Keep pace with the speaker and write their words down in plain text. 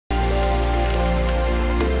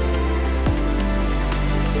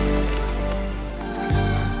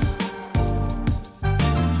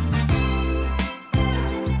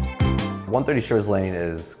130 Shurs Lane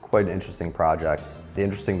is quite an interesting project. The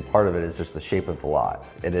interesting part of it is just the shape of the lot.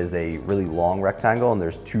 It is a really long rectangle and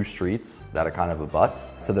there's two streets that it kind of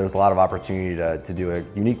abuts. So there's a lot of opportunity to do a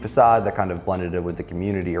unique facade that kind of blended it with the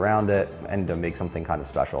community around it and to make something kind of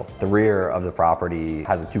special. The rear of the property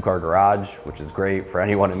has a 2-car garage, which is great for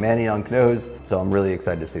anyone in Manayunk knows. So I'm really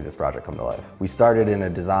excited to see this project come to life. We started in a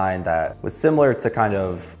design that was similar to kind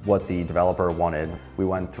of what the developer wanted. We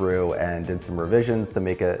went through and did some revisions to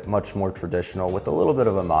make it much more traditional with a little bit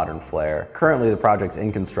of a modern flair. Currently the project's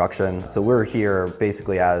in construction, so we're here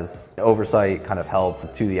basically as oversight kind of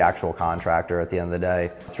help to the actual contractor at the end of the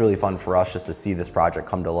day. It's really fun for us just to see this project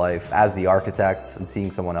come to life as the architects and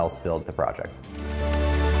seeing someone else build the project.